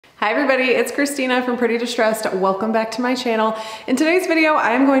Hi everybody, it's Christina from Pretty Distressed. Welcome back to my channel. In today's video, I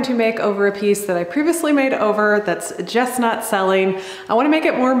am going to make over a piece that I previously made over that's just not selling. I want to make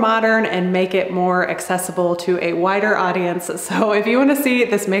it more modern and make it more accessible to a wider audience. So if you want to see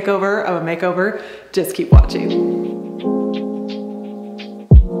this makeover of a makeover, just keep watching.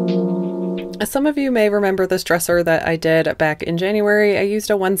 Some of you may remember this dresser that I did back in January. I used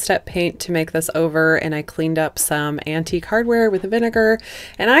a one-step paint to make this over and I cleaned up some antique hardware with vinegar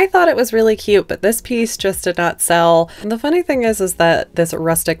and I thought it was really cute, but this piece just did not sell. And the funny thing is that this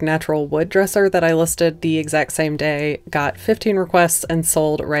rustic natural wood dresser that I listed the exact same day got 15 requests and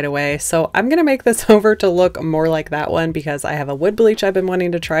sold right away. So I'm gonna make this over to look more like that one because I have a wood bleach I've been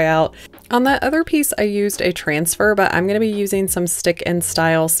wanting to try out. On that other piece I used a transfer, but I'm gonna be using some stick and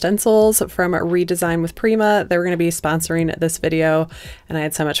style stencils from Redesign with Prima. They're going to be sponsoring this video and I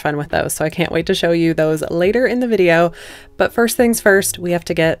had so much fun with those, so I can't wait to show you those later in the video. But first things first, we have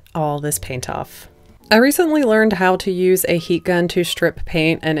to get all this paint off. I recently learned how to use a heat gun to strip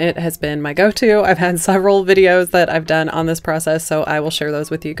paint and it has been my go-to. I've had several videos that I've done on this process, so I will share those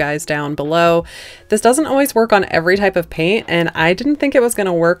with you guys down below. This doesn't always work on every type of paint and I didn't think it was going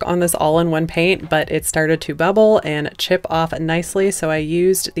to work on this all-in-one paint, but it started to bubble and chip off nicely, so I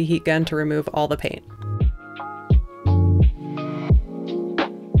used the heat gun to remove all the paint.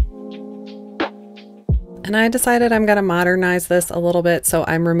 And I decided I'm going to modernize this a little bit, so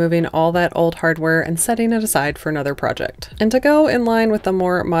I'm removing all that old hardware and setting it aside for another project. And to go in line with the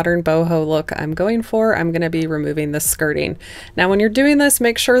more modern boho look I'm going for, I'm going to be removing the skirting. Now when you're doing this,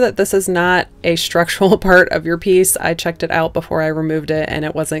 make sure that this is not a structural part of your piece. I checked it out before I removed it and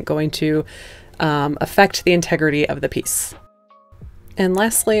it wasn't going to affect the integrity of the piece. And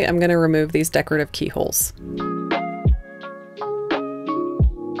lastly, I'm going to remove these decorative keyholes.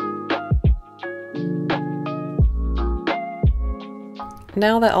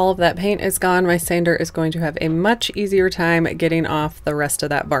 Now that all of that paint is gone, my sander is going to have a much easier time getting off the rest of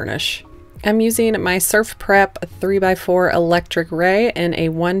that varnish. I'm using my Surf Prep 3x4 electric ray and a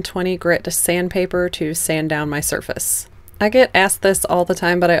 120 grit sandpaper to sand down my surface. I get asked this all the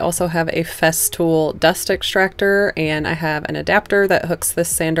time, but I also have a Festool dust extractor and I have an adapter that hooks this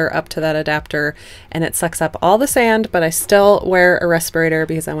sander up to that adapter and it sucks up all the sand, but I still wear a respirator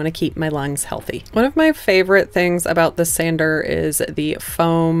because I want to keep my lungs healthy. One of my favorite things about this sander is the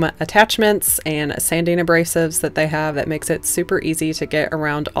foam attachments and sanding abrasives that they have that makes it super easy to get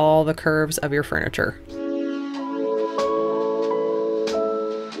around all the curves of your furniture.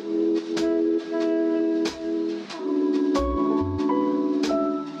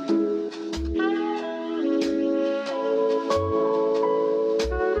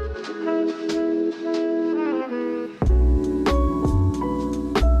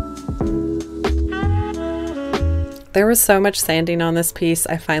 There was so much sanding on this piece,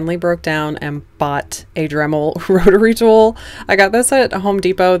 I finally broke down and bought a Dremel rotary tool. I got this at Home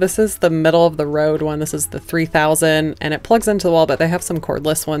Depot. This is the middle of the road one. This is the 3000 and it plugs into the wall, but they have some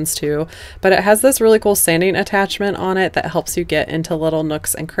cordless ones too. But it has this really cool sanding attachment on it that helps you get into little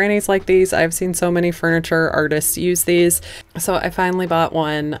nooks and crannies like these. I've seen so many furniture artists use these. So I finally bought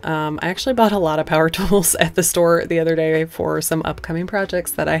one. I actually bought a lot of power tools at the store the other day for some upcoming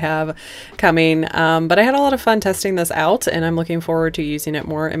projects that I have coming. But I had a lot of fun testing this out and I'm looking forward to using it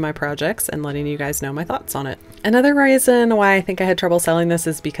more in my projects and letting you guys know my thoughts on it. Another reason why I think I had trouble selling this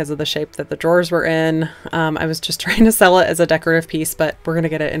is because of the shape that the drawers were in. I was just trying to sell it as a decorative piece, but we're going to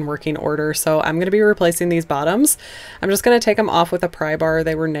get it in working order. So I'm going to be replacing these bottoms. I'm just going to take them off with a pry bar.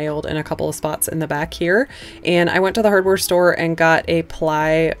 They were nailed in a couple of spots in the back here. And I went to the hardware store and got a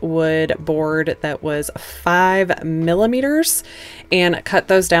plywood board that was 5 millimeters and cut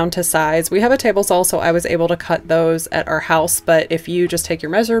those down to size. We have a table saw, so I was able to cut those at our house, but if you just take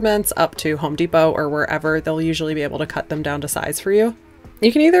your measurements up to Home Depot or wherever, they'll usually be able to cut them down to size for you.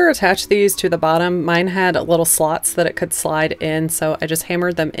 You can either attach these to the bottom. Mine had little slots that it could slide in, so I just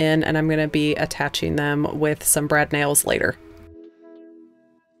hammered them in and I'm going to be attaching them with some brad nails later.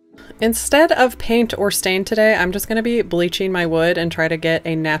 Instead of paint or stain today, I'm just going to be bleaching my wood and try to get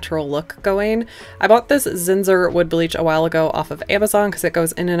a natural look going. I bought this Zinsser wood bleach a while ago off of Amazon because it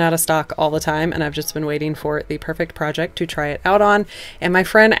goes in and out of stock all the time and I've just been waiting for the perfect project to try it out on. And my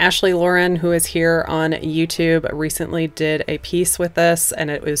friend Ashley Lauren, who is here on YouTube, recently did a piece with this and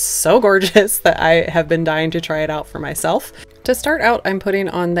it was so gorgeous that I have been dying to try it out for myself. To start out, I'm putting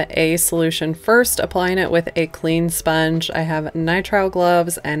on the A solution first, applying it with a clean sponge. I have nitrile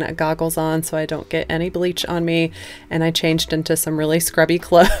gloves and goggles on so I don't get any bleach on me, and I changed into some really scrubby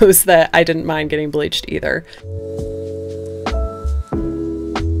clothes that I didn't mind getting bleached either.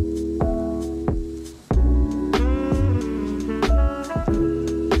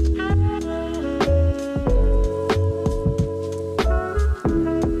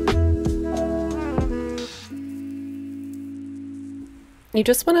 You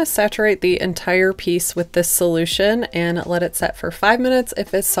just want to saturate the entire piece with this solution and let it set for 5 minutes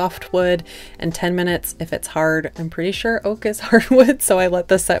if it's softwood and 10 minutes if it's hard. I'm pretty sure oak is hardwood, so I let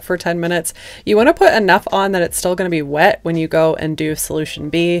this set for 10 minutes. You want to put enough on that it's still going to be wet when you go and do solution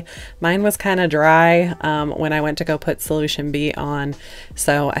B. Mine was kind of dry when I went to go put solution B on,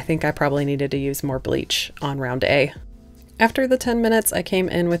 so I think I probably needed to use more bleach on round A. After the 10 minutes, I came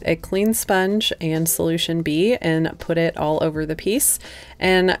in with a clean sponge and solution B and put it all over the piece.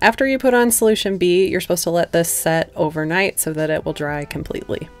 And after you put on solution B, you're supposed to let this set overnight so that it will dry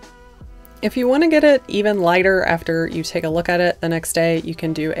completely. If you want to get it even lighter after you take a look at it the next day, you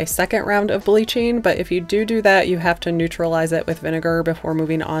can do a second round of bleaching, but if you do that, you have to neutralize it with vinegar before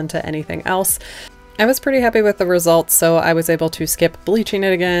moving on to anything else. I was pretty happy with the results, so I was able to skip bleaching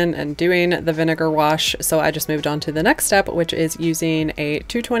it again and doing the vinegar wash, so I just moved on to the next step, which is using a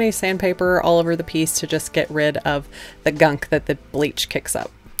 220 sandpaper all over the piece to just get rid of the gunk that the bleach kicks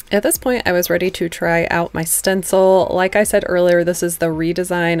up. At this point, I was ready to try out my stencil. Like I said earlier, this is the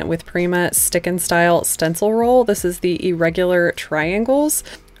redesign with Prima Stick and Style stencil roll. This is the irregular triangles.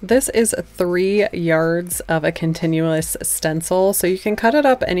 This is 3 yards of a continuous stencil, so you can cut it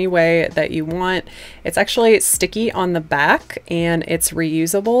up any way that you want. It's actually sticky on the back and it's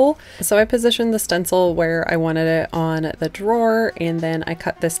reusable. So I positioned the stencil where I wanted it on the drawer, and then I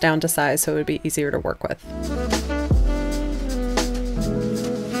cut this down to size so it would be easier to work with.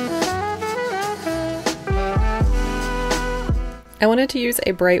 I wanted to use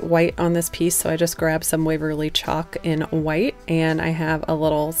a bright white on this piece, so I just grabbed some Waverly chalk in white, and I have a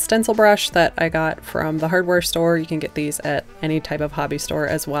little stencil brush that I got from the hardware store. You can get these at any type of hobby store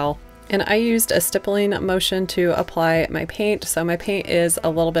as well. And I used a stippling motion to apply my paint, so my paint is a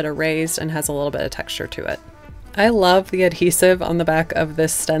little bit erased and has a little bit of texture to it. I love the adhesive on the back of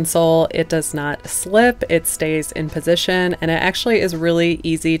this stencil. It does not slip, it stays in position, and it actually is really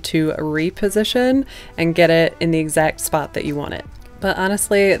easy to reposition and get it in the exact spot that you want it. But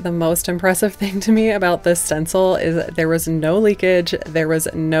honestly, the most impressive thing to me about this stencil is there was no leakage, there was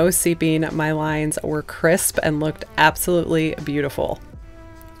no seeping, my lines were crisp and looked absolutely beautiful.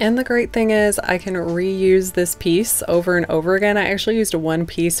 And the great thing is I can reuse this piece over and over again. I actually used one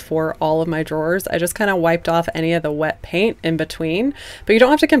piece for all of my drawers. I just kind of wiped off any of the wet paint in between, but you don't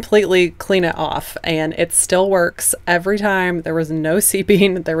have to completely clean it off, and it still works every time. There was no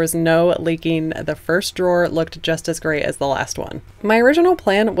seeping, there was no leaking. The first drawer looked just as great as the last one. My original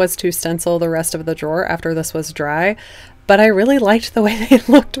plan was to stencil the rest of the drawer after this was dry, but I really liked the way they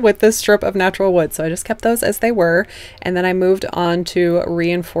looked with this strip of natural wood, so I just kept those as they were, and then I moved on to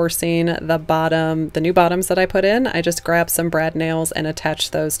reinforcing the bottom, the new bottoms that I put in. I just grabbed some brad nails and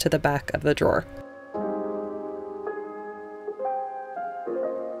attached those to the back of the drawer.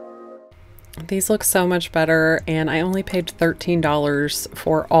 These look so much better, and I only paid $13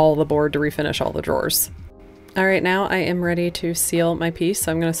 for all the board to refinish all the drawers. All right, now I am ready to seal my piece.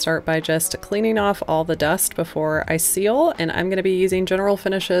 So I'm going to start by just cleaning off all the dust before I seal, and I'm going to be using General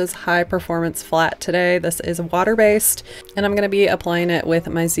Finishes High Performance Flat today. This is water-based, and I'm going to be applying it with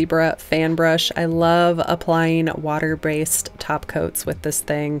my Zebra fan brush. I love applying water-based top coats with this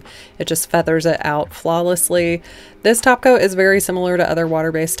thing. It just feathers it out flawlessly. This top coat is very similar to other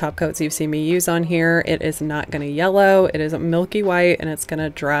water-based top coats you've seen me use on here. It is not going to yellow, it is milky white, and it's going to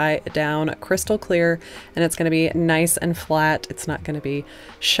dry down crystal clear, and it's going to be nice and flat. It's not going to be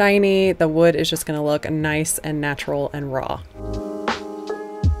shiny. The wood is just going to look nice and natural and raw.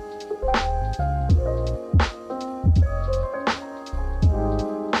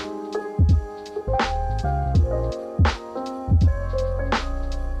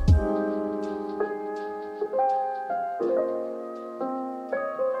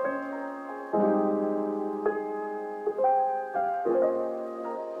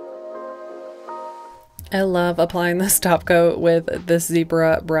 I love applying this top coat with this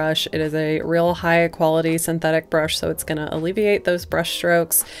Zebra brush. It is a real high quality synthetic brush, so it's going to alleviate those brush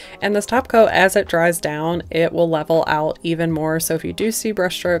strokes. And this top coat, as it dries down, it will level out even more. So if you do see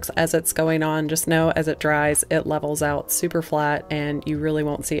brush strokes as it's going on, just know as it dries, it levels out super flat and you really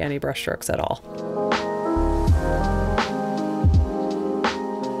won't see any brush strokes at all.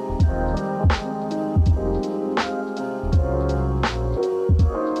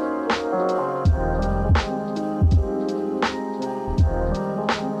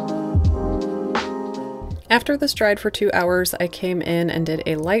 After this dried for 2 hours, I came in and did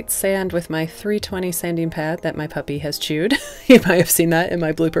a light sand with my 320 sanding pad that my puppy has chewed. You might have seen that in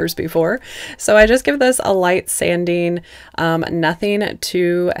my bloopers before. So I just give this a light sanding, nothing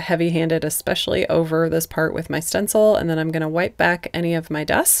too heavy-handed, especially over this part with my stencil. And then I'm going to wipe back any of my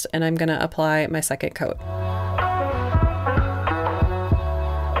dust, and I'm going to apply my second coat.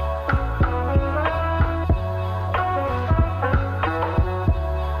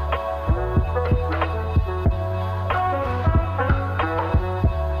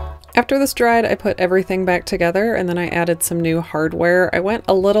 After this dried, I put everything back together and then I added some new hardware. I went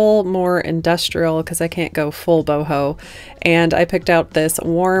a little more industrial because I can't go full boho, and I picked out this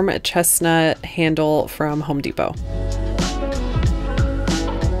warm chestnut handle from Home Depot.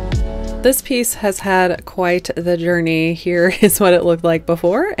 This piece has had quite the journey. Here is what it looked like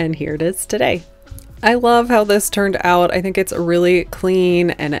before, and here it is today. I love how this turned out. I think it's really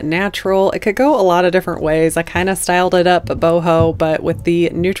clean and natural. It could go a lot of different ways. I kind of styled it up boho, but with the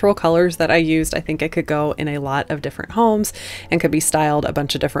neutral colors that I used, I think it could go in a lot of different homes and could be styled a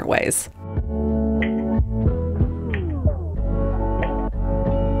bunch of different ways.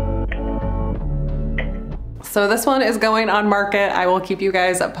 So this one is going on market. I will keep you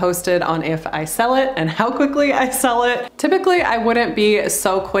guys posted on if I sell it and how quickly I sell it. Typically, I wouldn't be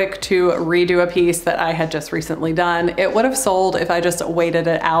so quick to redo a piece that I had just recently done. It would have sold if I just waited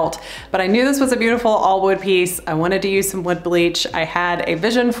it out, but I knew this was a beautiful all wood piece. I wanted to use some wood bleach. I had a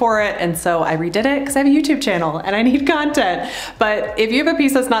vision for it, and so I redid it because I have a YouTube channel and I need content. But if you have a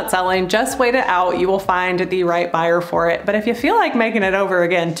piece that's not selling, just wait it out. You will find the right buyer for it. But if you feel like making it over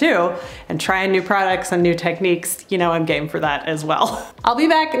again too, and trying new products and new techniques, you know I'm game for that as well. I'll be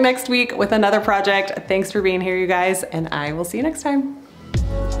back next week with another project. Thanks for being here, you guys, and I will see you next time.